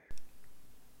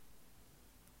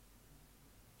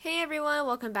Hey everyone,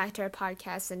 welcome back to our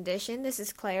podcast edition. This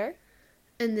is Claire.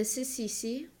 And this is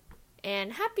Cece.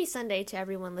 And happy Sunday to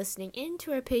everyone listening in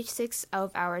to our page 6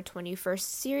 of our 21st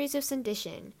series of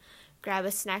Sundition. Grab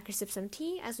a snack or sip some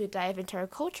tea as we dive into our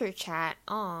culture chat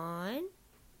on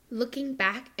looking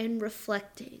back and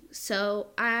reflecting. So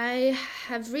I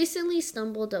have recently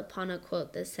stumbled upon a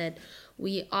quote that said,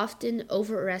 "We often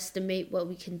overestimate what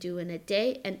we can do in a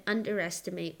day and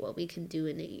underestimate what we can do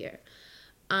in a year."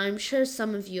 I'm sure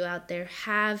some of you out there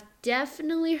have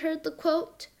definitely heard the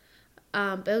quote,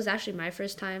 but it was actually my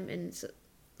first time, and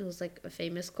it was like a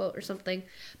famous quote or something.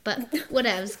 But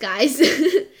whatevs, guys.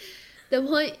 The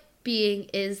point being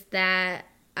is that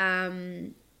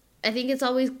I think it's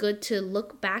always good to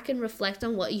look back and reflect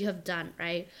on what you have done,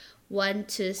 right? One,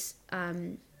 to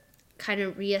kind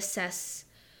of reassess.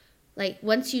 Like,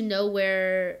 once you know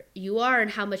where you are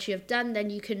and how much you have done, then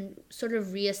you can sort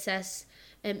of reassess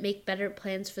and make better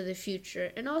plans for the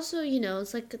future. And also,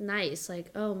 it's like nice,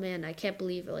 like, oh man, I can't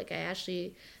believe it, like I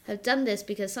actually have done this,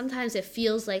 because sometimes it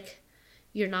feels like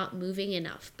you're not moving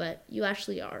enough, but you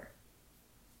actually are.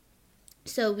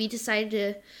 So we decided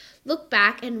to look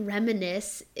back and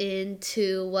reminisce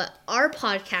into what our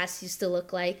podcast used to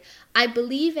look like. I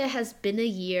believe it has been a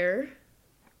year.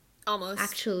 almost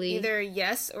Actually, either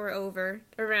yes or over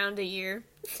around a year.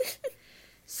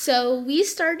 So we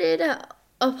started a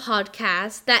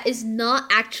podcast that is not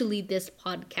actually this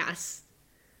podcast.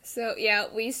 So yeah,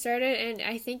 we started and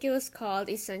I think it was called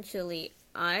essentially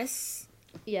Us.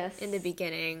 Yes. In the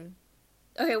beginning.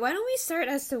 Okay, why don't we start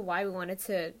as to why we wanted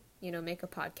to, make a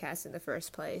podcast in the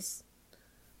first place?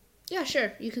 Yeah,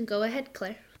 sure. You can go ahead,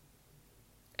 Claire.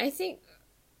 I think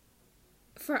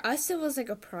for us it was like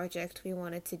a project we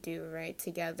wanted to do, right,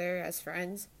 together as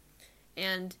friends.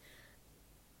 And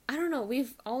I don't know,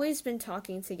 we've always been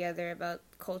talking together about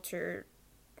culture,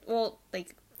 well,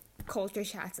 like culture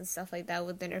chats and stuff like that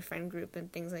within our friend group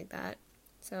and things like that.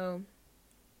 So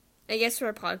I guess for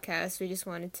our podcast, we just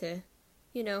wanted to,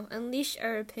 unleash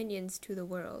our opinions to the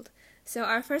world. So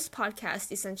our first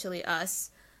podcast, essentially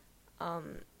Us,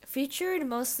 featured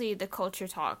mostly the culture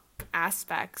talk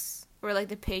aspects, or like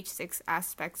the page 6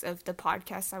 aspects of the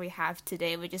podcast that we have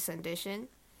today, which is Sundition.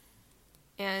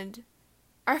 And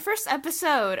our first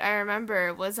episode, I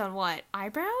remember, was on what?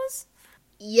 Eyebrows?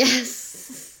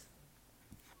 Yes.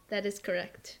 That is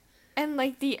correct. And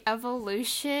like the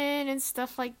evolution and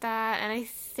stuff like that. And I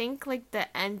think like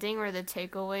the ending or the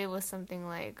takeaway was something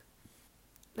like,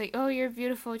 oh, you're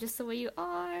beautiful just the way you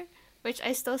are. Which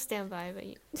I still stand by, but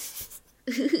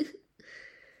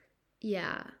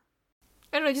yeah.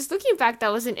 I don't know, just looking back,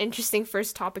 that was an interesting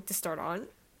first topic to start on.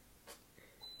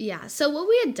 Yeah, so what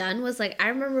we had done was, like, I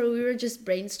remember we were just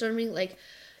brainstorming, like,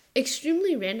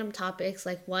 extremely random topics.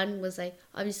 Like, one was, like,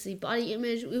 obviously body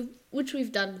image, which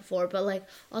we've done before, but, like,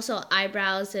 also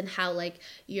eyebrows and how, like,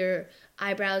 your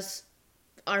eyebrows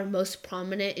are most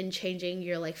prominent in changing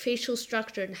your, like, facial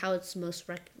structure and how it's most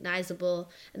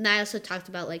recognizable. And I also talked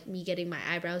about, like, me getting my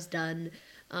eyebrows done,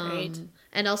 Right.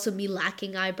 and also me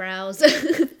lacking eyebrows.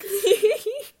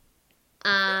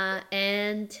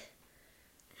 And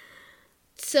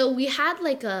so we had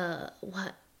like a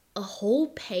whole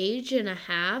page and a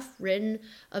half written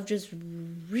of just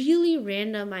really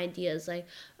random ideas, like,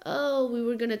 oh, we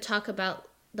were going to talk about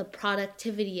the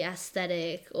productivity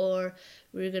aesthetic, or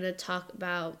we were going to talk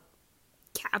about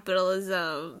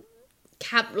Capitalism.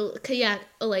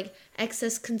 Like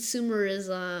excess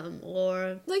consumerism,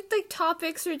 or Like the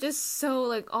topics are just so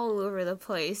like all over the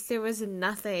place. There was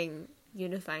nothing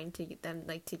unifying to get them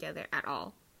like together at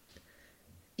all.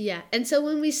 yeah. And so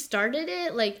when we started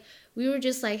it, like, we were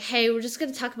just like, hey, we're just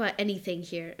going to talk about anything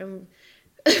here. And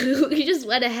we just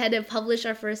went ahead and published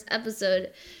our first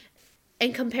episode.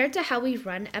 And compared to how we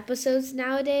run episodes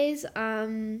nowadays,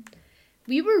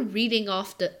 we were reading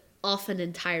off an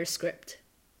entire script.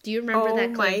 Do you remember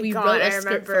that, Claire? We wrote a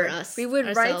script for us. We would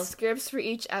ourselves. write scripts for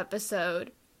each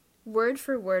episode, word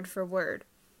for word for word.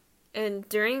 And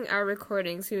during our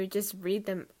recordings, we would just read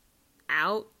them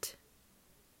out.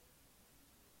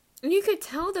 And you could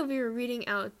tell that we were reading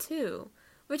out too.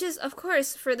 Which is, of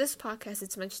course, for this podcast,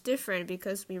 it's much different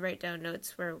because we write down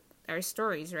notes for our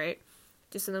stories, right?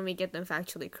 Just so then we get them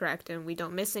factually correct and we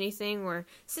don't miss anything or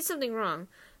say something wrong.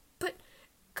 But,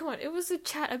 come on, it was a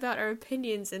chat about our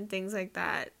opinions and things like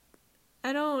that.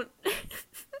 I don't...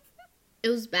 It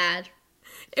was bad.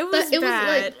 It was bad.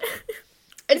 Was like,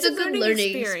 it's a good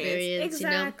learning experience.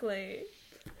 Exactly.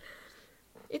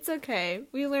 It's okay.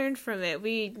 We learned from it.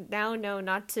 We now know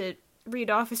not to read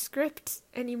off a script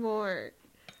anymore.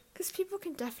 Because people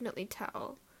can definitely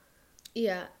tell.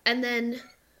 Yeah. And then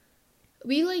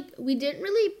we didn't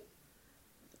really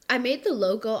I made the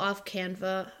logo off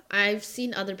Canva. I've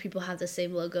seen other people have the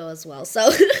same logo as well. So,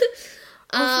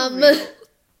 Oh, for real?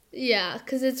 yeah,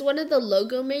 because it's one of the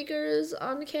logo makers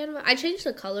on Canva. I changed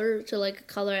the color to like a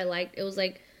color I liked. It was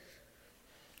like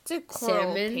It's a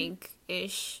coral salmon,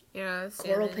 pink-ish. Yeah,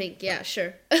 coral salmon. pink. Yeah,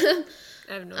 sure. I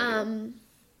have no idea.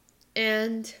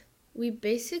 And we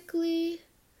basically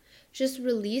just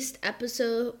released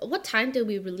episode. What time did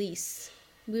we release?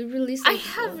 We released. I Like,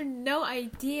 have no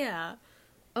idea.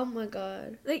 oh my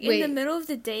god! Like Wait, in the middle of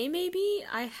the day, maybe?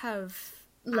 I have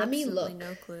let me absolutely look.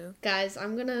 no clue. Guys,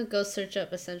 I'm gonna go search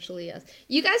up Essentially Us.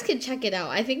 You guys can check it out.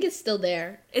 I think it's still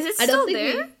there. Is it I don't still think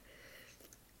there?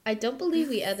 I don't believe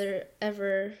we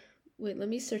ever. Wait, let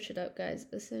me search it up, guys.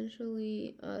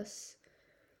 Essentially Us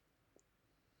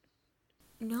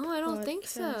No, I don't think podcast.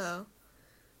 so.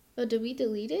 Oh, did we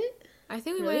delete it? I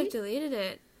think we Really? might have deleted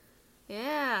it.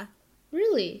 Yeah.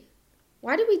 Really?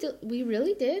 Why did we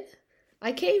really did?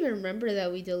 I can't even remember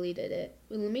that we deleted it.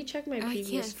 Well, let me check my I previous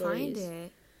can't stories. find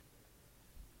it.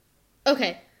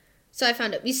 Okay, so I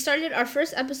found it. We started, our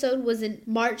first episode was in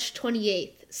March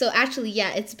 28th. So actually,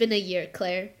 yeah, it's been a year,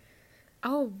 Claire.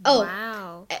 Oh, Oh.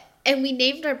 wow. And we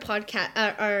named our podcast,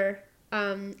 our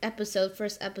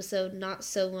first episode, Not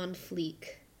So on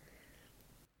Fleek.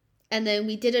 And then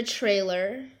we did a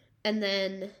trailer, and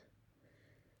then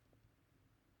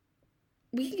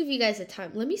we can give you guys a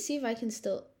time. Let me see if I can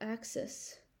still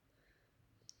access.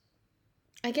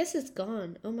 I guess it's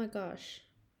gone. Oh my gosh.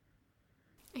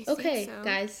 I Okay, think so.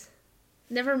 guys.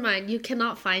 Never mind. You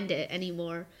cannot find it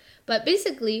anymore. But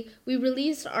basically, we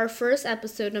released our first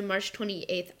episode on March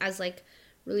 28th as like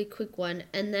really quick one.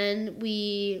 And then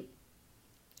we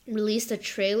released a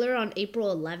trailer on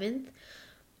April 11th.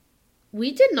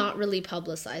 We did not really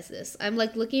publicize this. I'm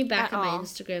like looking back At at my all.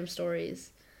 Instagram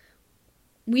stories.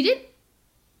 We did.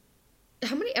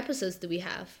 How many episodes do we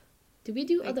have? Did we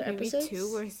do Like other maybe episodes?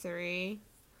 2 or 3.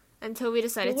 Until we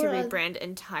decided What to were oth- rebrand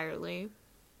entirely.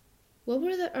 What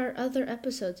were our other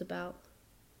episodes about?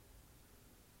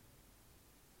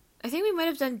 I think we might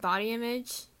have done body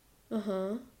image.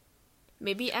 Uh-huh.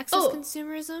 Maybe excess Oh.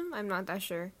 consumerism? I'm not that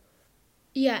sure.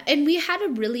 Yeah, and we had a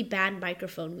really bad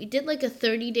microphone. We did like a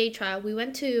 30-day trial. We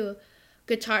went to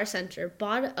Guitar Center,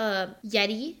 bought a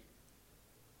Yeti.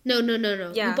 No.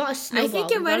 Yeah. We bought a snowball. I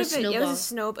think it We might bought have been.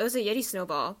 snowball. It was a Yeti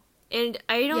snowball, and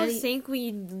I don't Yeti- think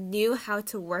we knew how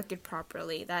to work it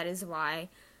properly. That is why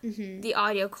the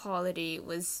audio quality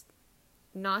was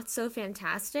not so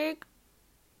fantastic,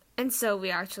 and so we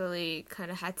actually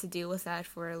kind of had to deal with that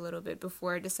for a little bit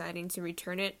before deciding to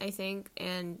return it. I think,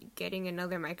 and getting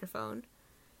another microphone.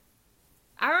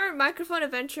 Our microphone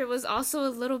adventure was also a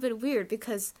little bit weird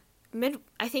because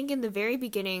I think in the very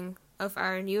beginning of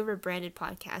our new rebranded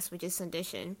podcast, which is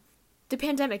Sundition, the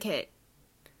pandemic hit.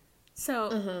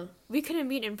 So we couldn't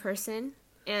meet in person,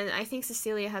 and I think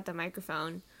Cecilia had the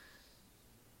microphone.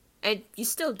 And you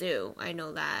still do, I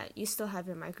know that. You still have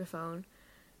your microphone.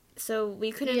 So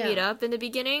we couldn't meet up in the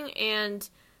beginning, and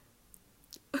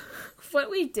what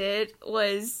we did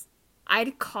was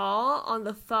I'd call on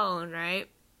the phone, right?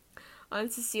 On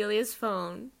Cecilia's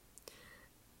phone,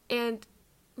 and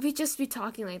we'd just be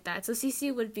talking like that. So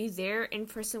Cece would be there in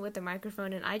person with the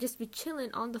microphone, and I'd just be chilling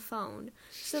on the phone.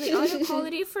 So the audio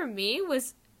quality for me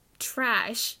was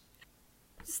trash.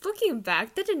 Just looking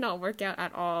back, that did not work out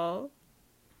at all.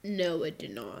 No, it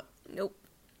did not. Nope.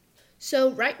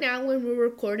 So right now when we're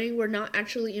recording, we're not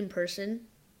actually in person.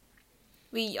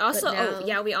 We also,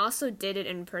 now- we also did it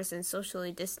in person,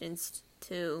 socially distanced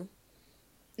too.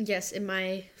 Yes, in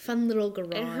my fun little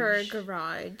garage. In her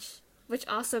garage, which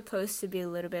also posed to be a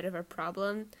little bit of a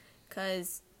problem,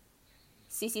 because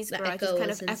Cece's The garage is echo kind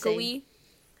was of insane. echoey.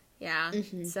 Yeah,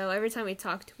 so every time we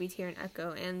talked, we'd hear an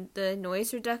echo, and the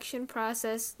noise reduction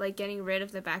process, like getting rid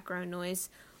of the background noise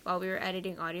while we were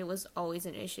editing audio, was always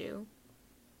an issue.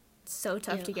 It's so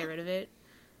tough to get rid of it.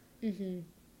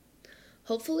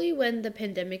 Hopefully when the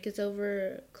pandemic is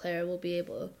over, Claire will be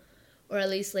able, or at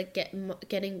least like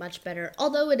getting much better.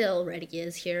 Although it already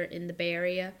is here in the Bay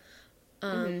Area.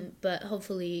 But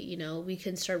hopefully, we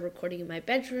can start recording in my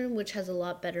bedroom, which has a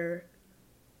lot better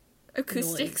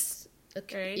Acoustics. noise.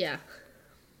 Right. Yeah.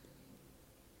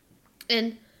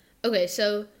 And okay,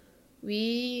 so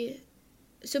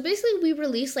basically we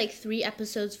released like 3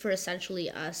 episodes for Essentially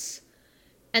Us.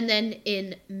 And then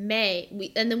in May,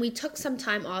 we took some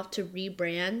time off to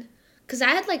rebrand, cuz I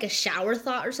had like a shower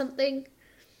thought or something.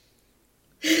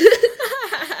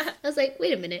 I was like,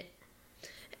 "Wait a minute."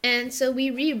 And so we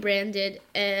rebranded,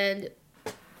 and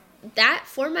that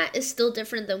format is still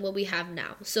different than what we have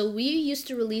now. So we used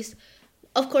to release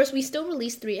of course, we still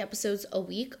release 3 episodes a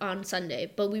week on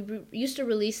Sunday, but we used to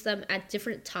release them at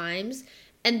different times,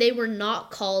 and they were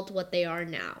not called what they are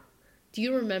now. Do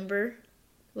you remember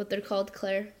what they're called,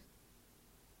 Claire?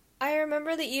 I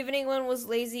remember the evening one was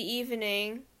Lazy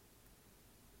Evening.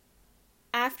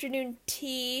 Afternoon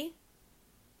Tea.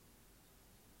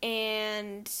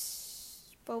 And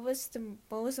what was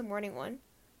the morning one?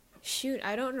 Shoot,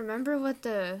 I don't remember what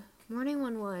the morning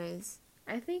one was.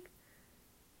 I think,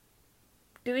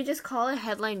 do we just call it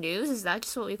Headline News? Is that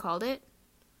just what we called it?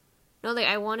 No, like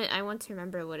I want to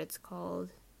remember what it's called.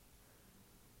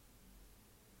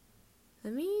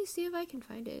 Let me see if I can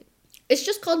find it. It's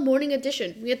just called Morning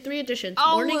Edition. We had 3 editions.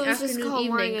 Oh, morning, it was afternoon, just called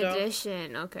evening, Morning girl.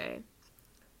 Edition. Okay.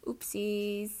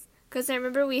 Oopsies. Because I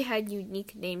remember we had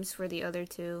unique names for the other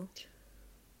two.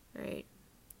 Right.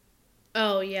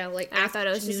 Oh, yeah, like I thought it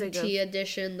was just afternoon like tea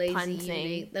edition, lazy pun evening.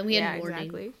 thing. Then we had morning.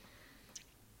 Exactly.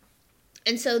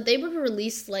 And so they would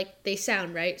release like they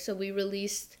sound, right? So we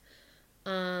released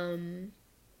morning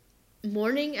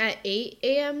at 8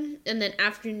 a.m. and then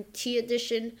afternoon tea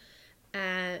edition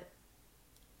at, I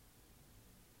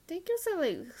think it was at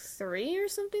like 3 or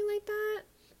something like that.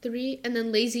 3, and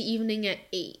then lazy evening at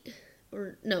 8.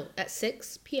 Or no, at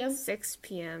 6 p.m. 6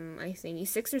 p.m. I think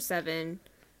 6 or 7,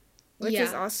 which Yeah.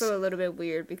 is also a little bit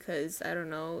weird because I don't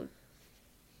know.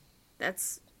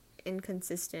 That's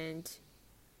inconsistent,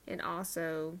 and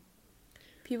also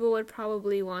people would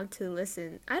probably want to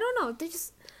listen. I don't know.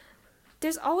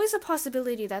 There's always a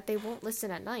possibility that they won't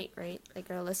listen at night, right? Like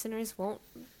our listeners won't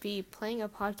be playing a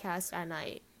podcast at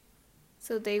night,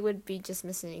 so they would be just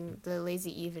missing the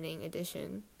lazy evening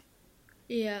edition.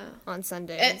 Yeah. On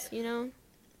Sundays, you know?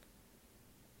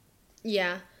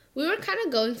 Yeah. We were kind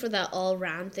of going for that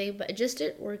all-round thing, but it just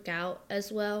didn't work out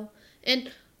as well. And,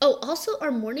 also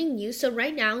our morning news. So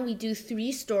right now we do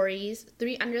 3 stories,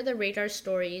 3 under-the-radar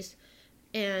stories,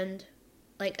 and,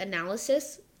 like,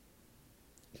 analysis.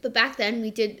 But back then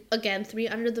we did, again, 3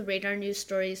 under-the-radar news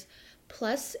stories,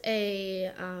 plus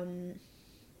a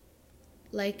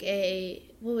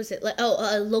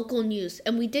local news,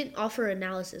 and we didn't offer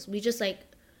analysis. We just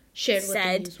shared what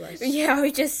the news was. Yeah,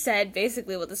 we just said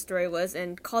basically what the story was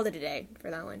and called it a day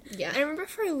for that one. Yeah. I remember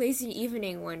for a lazy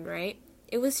evening one, right?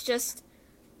 It was just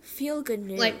feel good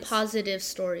news, like positive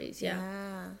stories. Yeah.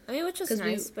 I mean, which was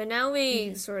nice. But now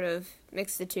we sort of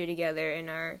mix the two together in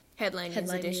our headline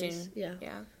news edition. News,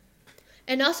 yeah.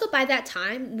 And also by that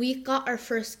time we got our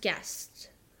first guest.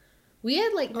 We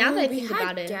had now that I think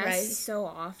about it, right? So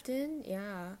often,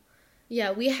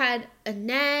 yeah, we had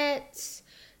Annette,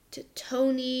 to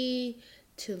Tony,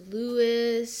 to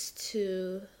Lewis,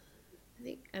 to I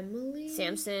think Emily,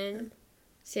 Samson,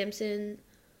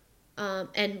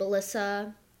 and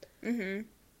Melissa. Mm-hmm.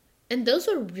 And those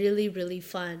were really, really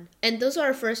fun. And those are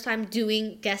our first time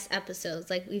doing guest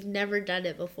episodes. We've never done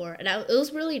it before, and it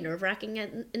was really nerve-wracking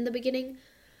in the beginning.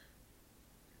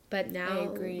 But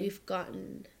now we've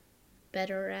gotten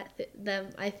better at them,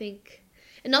 I think.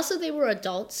 And also they were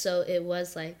adults, so it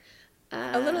was a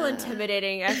little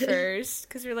intimidating at first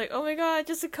because we're like, oh my god,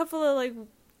 just a couple of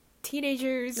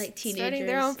teenagers starting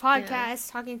their own podcast,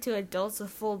 talking to adults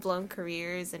with full-blown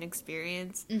careers and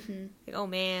experience. Mm-hmm. Oh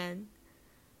man.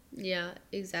 Yeah,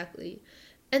 exactly.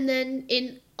 And then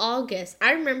in August,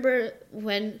 I remember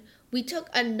when we took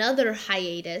another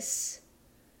hiatus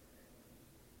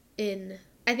I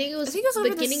think it was the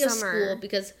beginning of school,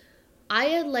 because I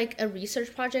had a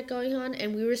research project going on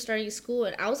and we were starting school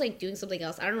and I was doing something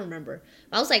else. I don't remember.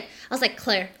 I was like,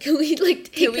 Claire, can we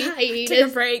take a hiatus? Take a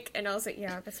break? And I was like,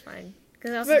 yeah, that's fine.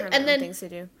 Because I also have other things to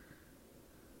do.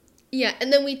 Yeah,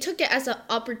 and then we took it as an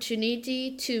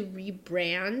opportunity to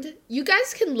rebrand. You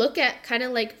guys can look at kind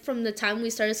of from the time we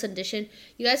started Sundition,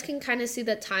 you guys can kind of see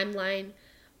the timeline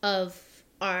of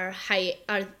our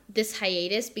this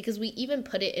hiatus, because we even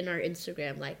put it in our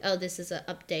Instagram, this is an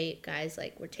update, guys,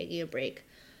 we're taking a break.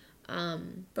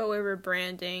 But we're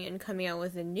rebranding and coming out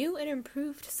with a new and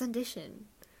improved Sundition.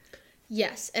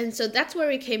 Yes, and so that's where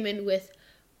we came in with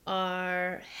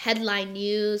our headline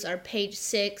news, our page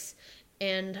 6,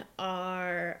 and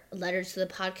our letters to the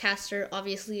podcaster.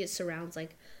 Obviously, it surrounds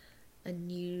a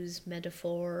news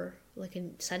metaphor, a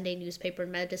Sunday newspaper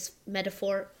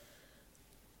metaphor.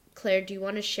 Claire, do you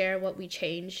want to share what we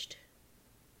changed?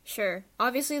 Sure.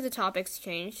 Obviously, the topics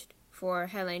changed. For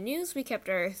headline news, we kept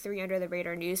our 3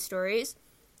 under-the-radar news stories,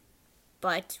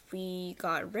 but we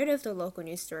got rid of the local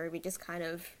news story. We just kind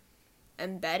of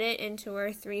embed it into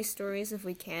our 3 stories if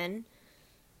we can.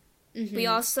 Mm-hmm. We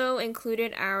also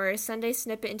included our Sunday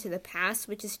snippet into the past,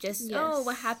 which is just,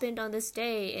 what happened on this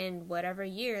day in whatever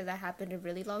year that happened a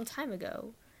really long time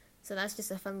ago. So that's just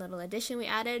a fun little addition we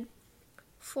added.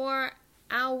 For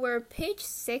our page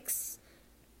 6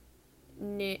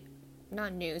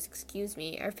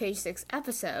 our page 6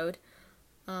 episode,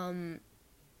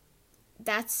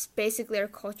 that's basically our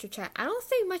culture chat. I don't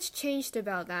think much changed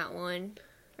about that one,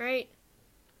 right?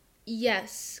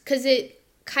 Yes, because it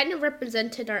kind of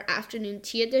represented our afternoon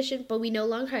tea edition, but we no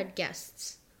longer had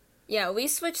guests. Yeah, we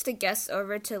switched the guests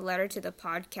over to Letter to the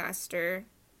Podcaster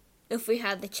if we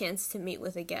had the chance to meet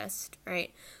with a guest,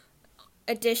 right?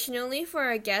 Additionally, for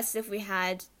our guests, if we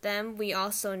had them, we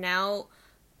also now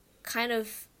kind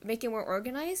of make it more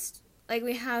organized. Like,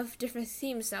 we have different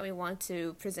themes that we want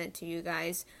to present to you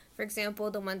guys. For example,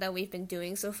 the one that we've been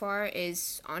doing so far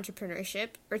is entrepreneurship,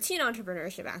 or teen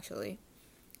entrepreneurship, actually.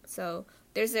 So,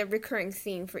 there's a recurring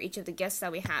theme for each of the guests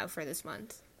that we have for this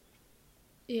month.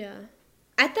 Yeah.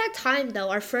 At that time, though,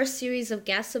 our first series of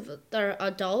guests of our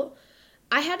adult,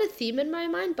 I had a theme in my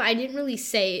mind, but I didn't really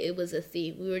say it was a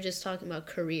theme. We were just talking about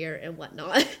career and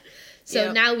whatnot. So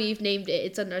Yep. now we've named it,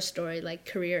 it's in our story, like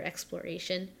career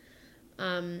exploration.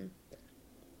 And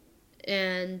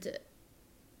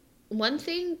one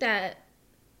thing that...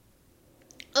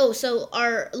 Oh, so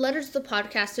our Letters to the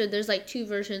Podcaster, there's like 2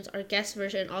 versions. Our guest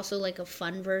version, also like a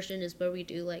fun version, is where we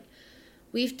do like...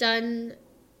 We've done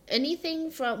anything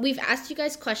from... We've asked you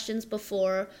guys questions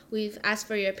before. We've asked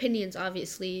for your opinions,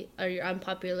 obviously, or your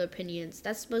unpopular opinions.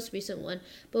 That's the most recent one.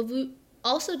 But we've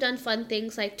also done fun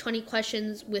things like 20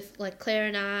 questions with like Claire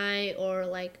and I, or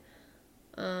like...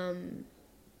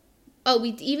 we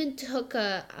even took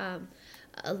a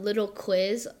little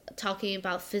quiz talking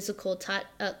about physical touch.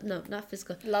 No, not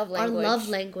physical. Love language. Our love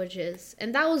languages,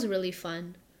 and that was really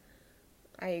fun.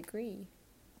 I agree.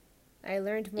 I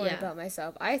learned more Yeah. about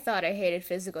myself. I thought I hated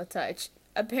physical touch.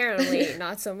 Apparently,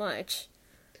 not so much.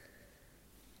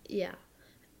 Yeah.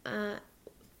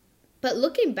 But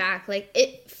looking back, like,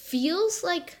 it feels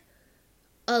like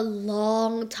a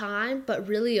long time, but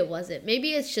really it wasn't.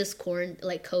 Maybe it's just COVID I think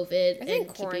and keeping me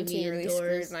quarantine really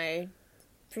indoors. screwed my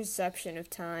perception of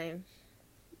time.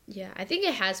 Yeah, I think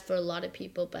it has for a lot of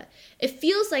people, but it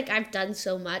feels like I've done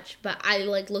so much, but I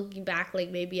like looking back, like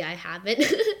maybe I haven't.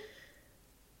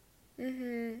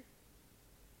 Mm-hmm.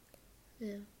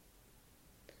 Yeah.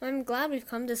 I'm glad we've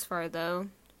come this far, though,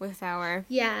 with our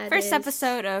Yeah, it first is.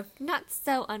 episode of Not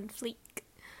So On Fleek.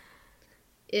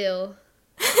 Ew.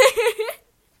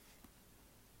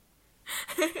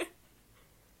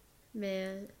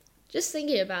 Man, just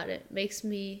thinking about it makes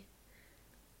me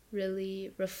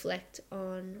really reflect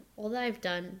on all that I've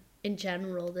done in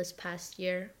general this past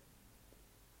year.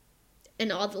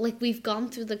 And all the, like, we've gone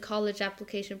through the college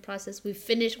application process. We're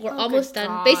Oh, almost good done.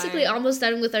 God. Basically almost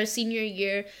done with our senior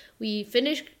year. We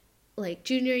finished like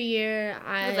junior year.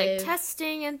 With, like,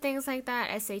 testing and things like that.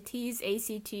 SATs,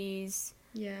 ACTs,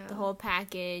 Yeah. the whole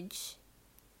package.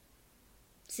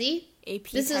 See?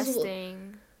 AP This is-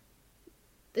 testing.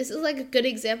 This is like a good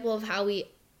example of how we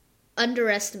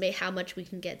underestimate how much we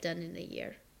can get done in a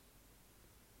year.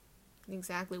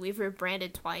 Exactly. We've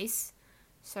rebranded twice.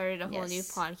 Started a whole new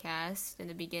Yes. podcast in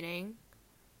the beginning.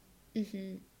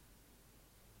 Mm-hmm.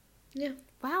 Yeah.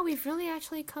 Wow, we've really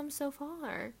actually come so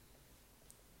far.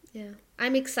 Yeah.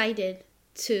 I'm excited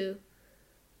to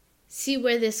see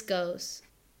where this goes.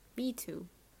 Me too.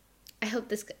 I hope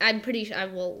this... I'm pretty sure I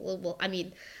will I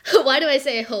mean, why do I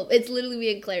say I hope? It's literally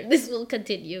me and Claire. This will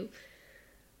continue.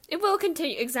 It will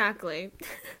continue. Exactly.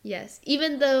 Yes.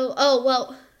 Even though... Oh,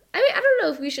 well... I mean, I don't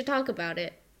know if we should talk about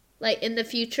it. Like, in the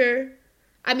future...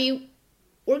 I mean,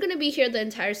 we're going to be here the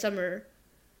entire summer.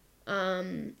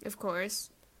 Of course.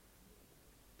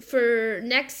 For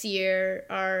next year,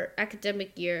 our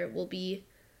academic year will be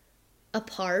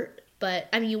apart. But,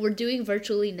 I mean, we're doing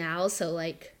virtually now, so,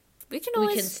 like... We can We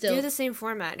always can still- do the same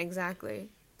format, exactly.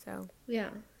 So,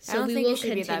 Yeah. So I don't we think will it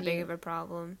should be that big continue. of a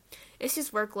problem. It's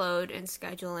just workload and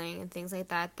scheduling and things like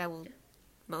that that will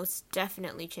most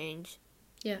definitely change.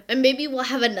 Yeah. And maybe we'll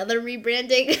have another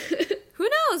rebranding. Who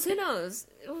knows? Who knows?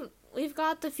 We've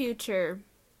got the future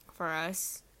for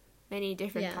us. Many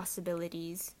different Yeah.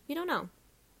 possibilities. We don't know.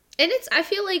 And I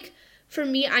feel like for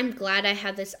me, I'm glad I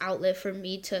have this outlet for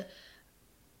me to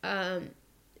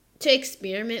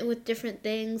experiment with different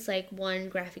things, like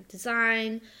graphic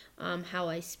design, how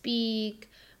I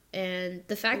speak, and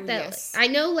the fact Ooh, that yes. I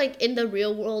know, like, in the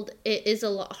real world, it is a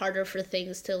lot harder for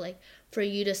things to, like, for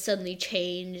you to suddenly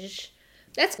change.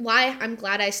 That's why I'm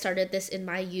glad I started this in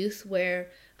my youth, where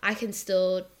I can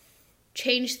still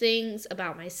change things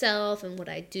about myself and what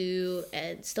I do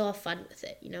and still have fun with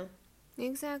it, you know?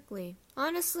 Exactly.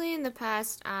 Honestly, in the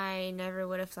past, I never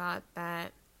would have thought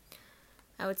that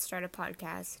I would start a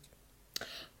podcast.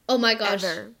 Oh my gosh.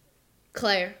 Ever.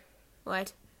 Claire,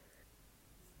 What?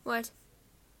 What?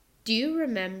 do you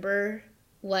remember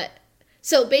what.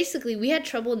 So basically, we had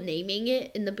trouble naming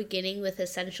it in the beginning with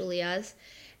Essentially Us.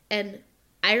 And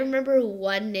I remember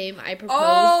one name I proposed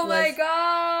Oh was my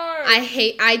god!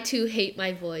 I too hate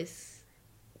my voice.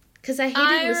 Because I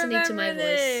hated listening to my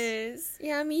voice.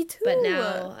 Yeah, me too. But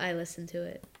now I listen to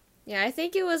it. Yeah, I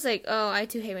think it was like, oh, I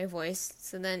too hate my voice.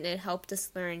 So then it helped us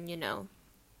learn,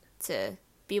 to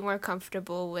be more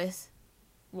comfortable with,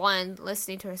 one,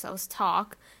 listening to ourselves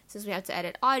talk, since we have to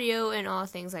edit audio and all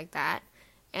things like that.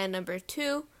 And number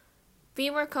two, be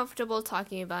more comfortable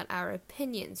talking about our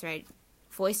opinions, right?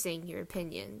 Voicing your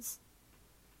opinions.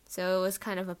 So it was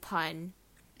kind of a pun.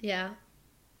 Yeah.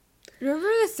 Remember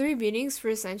the 3 meanings for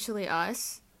Essentially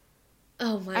Us?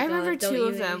 Oh my god. I remember 2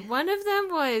 of them. One of them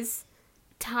was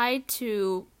tied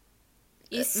to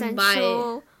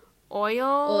essential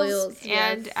oils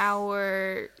and yes.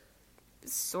 our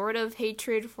sort of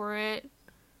hatred for it.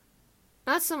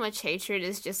 Not so much hatred,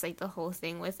 it's just like the whole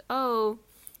thing with, oh,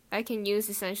 I can use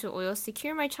essential oils to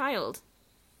cure my child.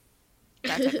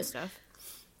 That type of stuff.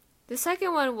 The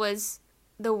second one was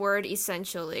the word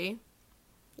essentially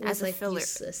as a filler.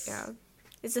 Useless. Yeah.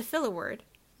 It's a filler word.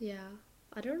 Yeah.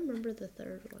 I don't remember the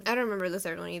third one. I don't remember the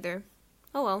third one either.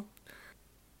 Oh well.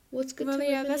 What's good Well, to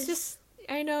yeah, that's just,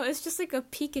 I know, it's just like a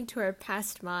peek into our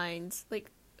past minds. Like,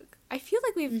 I feel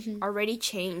like we've already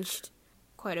changed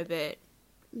quite a bit.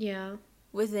 Yeah.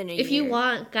 Within a year. If you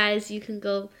want, guys, you can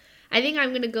go. I think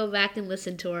I'm going to go back and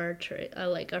listen to our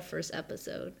our first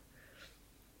episode.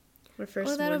 Our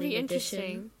first that'll morning be edition.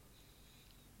 interesting.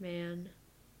 Man.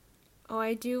 Oh,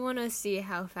 I do want to see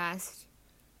how far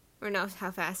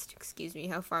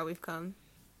we've come.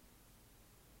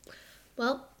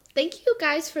 Well, thank you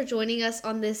guys for joining us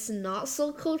on this not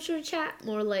so culture chat,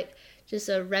 more like just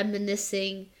a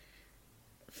reminiscing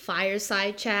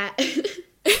fireside chat.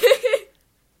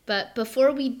 But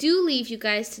before we do leave you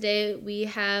guys today, we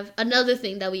have another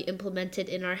thing that we implemented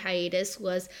in our hiatus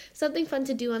was something fun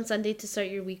to do on Sunday to start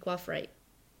your week off right.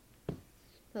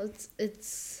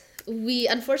 We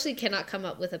unfortunately cannot come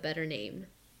up with a better name.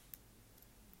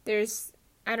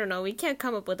 I don't know, we can't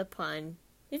come up with a pun.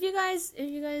 If you guys,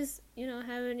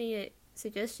 have any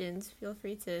suggestions, feel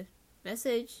free to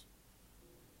message.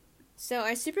 So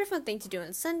our super fun thing to do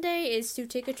on Sunday is to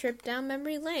take a trip down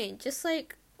memory lane, just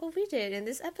like what we did in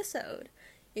this episode.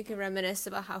 You can reminisce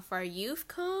about how far you've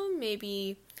come,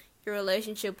 maybe your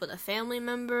relationship with a family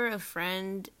member, a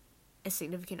friend, a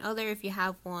significant other if you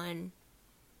have one.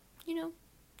 It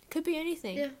could be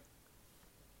anything. Yeah.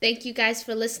 Thank you guys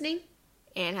for listening.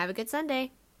 And have a good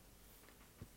Sunday.